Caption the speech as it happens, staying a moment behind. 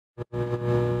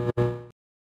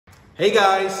Hey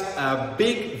guys, a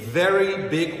very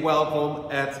big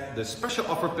welcome at the special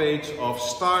offer page of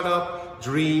Startup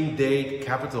Dream Date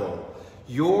Capital.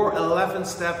 Your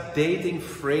 11-step dating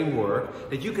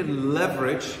framework that you can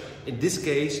leverage, in this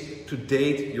case, to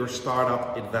date your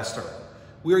startup investor.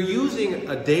 We are using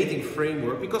a dating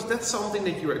framework because that's something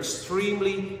that you're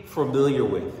extremely familiar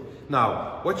with.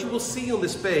 Now, what you will see on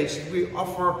this page, we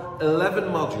offer 11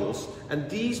 modules, and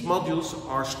these modules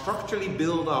are structurally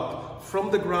built up from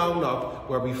the ground up,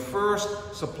 where we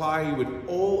first supply you with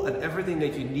all and everything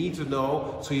that you need to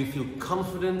know so you feel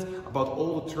confident about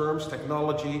all the terms,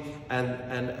 technology,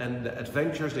 and the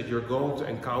adventures that you're going to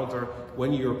encounter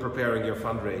when you're preparing your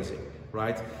fundraising,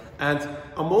 right? And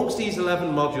amongst these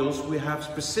 11 modules, we have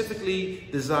specifically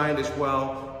designed as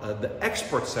well the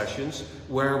expert sessions,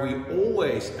 where we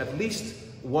always, at least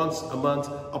once a month,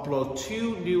 upload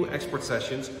 2 new expert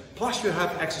sessions. Plus you have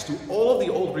access to all the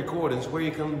old recordings where you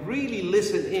can really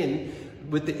listen in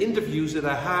with the interviews that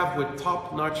I have with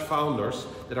top-notch founders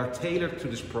that are tailored to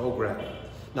this program.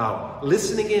 Now,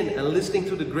 listening in and listening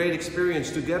to the great experience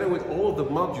together with all of the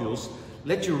modules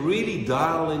let you really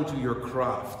dial into your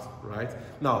craft, right?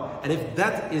 Now, and if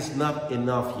that is not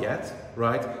enough yet,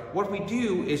 right, what we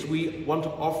do is we want to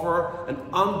offer an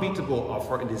unbeatable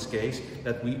offer in this case,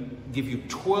 that we give you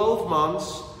 12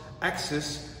 months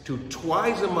access to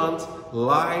twice a month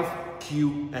live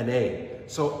Q&A.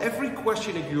 So every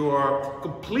question that you are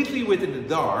completely within the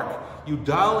dark, you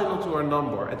dial in onto our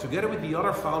number, and together with the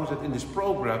other founders in this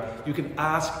program, you can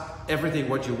ask everything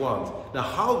what you want. Now,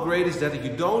 how great is that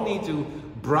you don't need to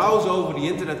browse over the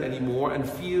internet anymore and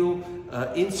feel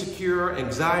insecure,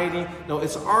 anxiety. No,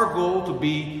 it's our goal to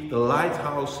be the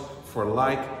lighthouse for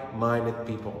like-minded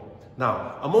people.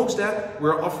 Now, amongst that,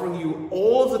 we're offering you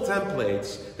all the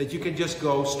templates that you can just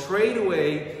go straight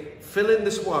away, fill in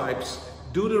the swipes,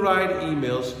 do the right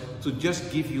emails to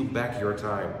just give you back your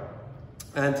time.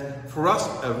 And for us,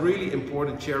 a really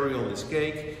important cherry on this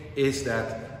cake is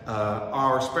that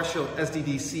our special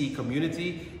SDDC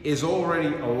community is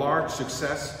already a large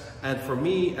success. And for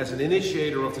me, as an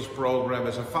initiator of this program,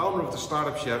 as a founder of the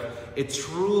Startup Chef, it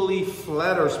truly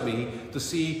flatters me to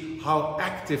see how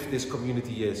active this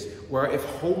community is. Where if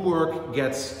homework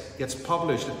gets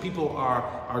published, that people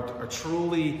are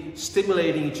truly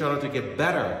stimulating each other to get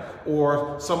better.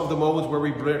 Or some of the moments where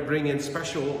we bring in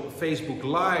special Facebook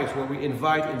Lives, where we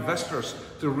invite investors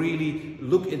to really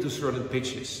look into certain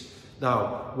pitches.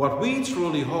 Now, what we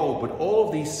truly hope with all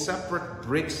of these separate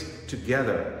bricks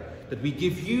together, that we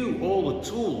give you all the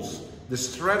tools, the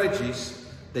strategies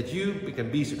that you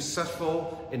can be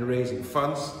successful in raising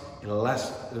funds in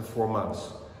less than 4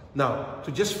 months. Now,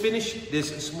 to just finish this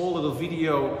small little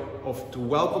video to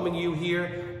welcoming you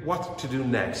here, what to do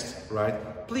next,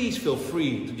 right? Please feel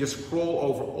free to just scroll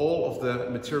over all of the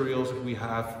materials that we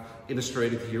have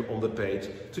illustrated here on the page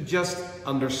to just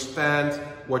understand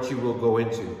what you will go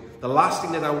into. The last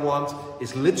thing that I want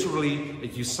is literally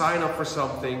that you sign up for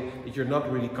something that you're not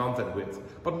really content with.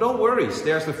 But no worries,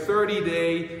 there's a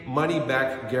 30-day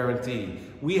money-back guarantee.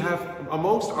 We have,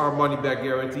 amongst our money-back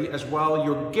guarantee as well,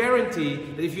 your guarantee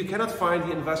that if you cannot find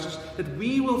the investors, that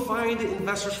we will find the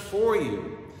investors for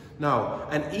you. Now,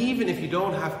 and even if you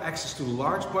don't have access to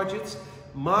large budgets,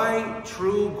 my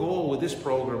true goal with this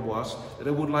program was that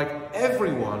I would like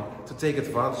everyone to take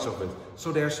advantage of it.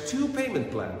 So there's 2 payment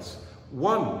plans.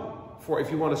 One for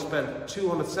if you want to spend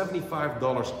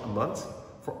 $275 a month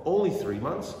for only 3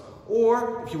 months,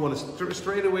 or if you want to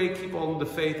straight away keep on the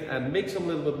faith and make some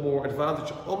little bit more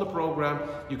advantage on the program,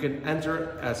 you can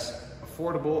enter as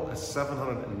affordable as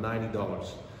 $790.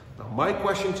 Now my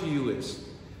question to you is,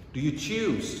 do you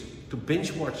choose to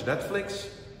binge watch Netflix,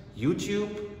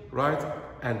 YouTube, right,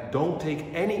 and don't take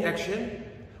any action?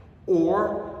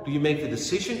 Or do you make the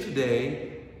decision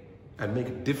today and make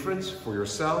a difference for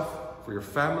yourself, for your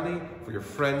family, for your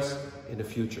friends in the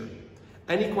future?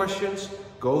 Any questions?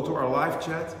 Go to our live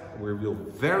chat and we'll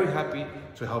be very happy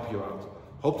to help you out.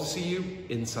 Hope to see you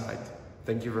inside.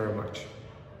 Thank you very much.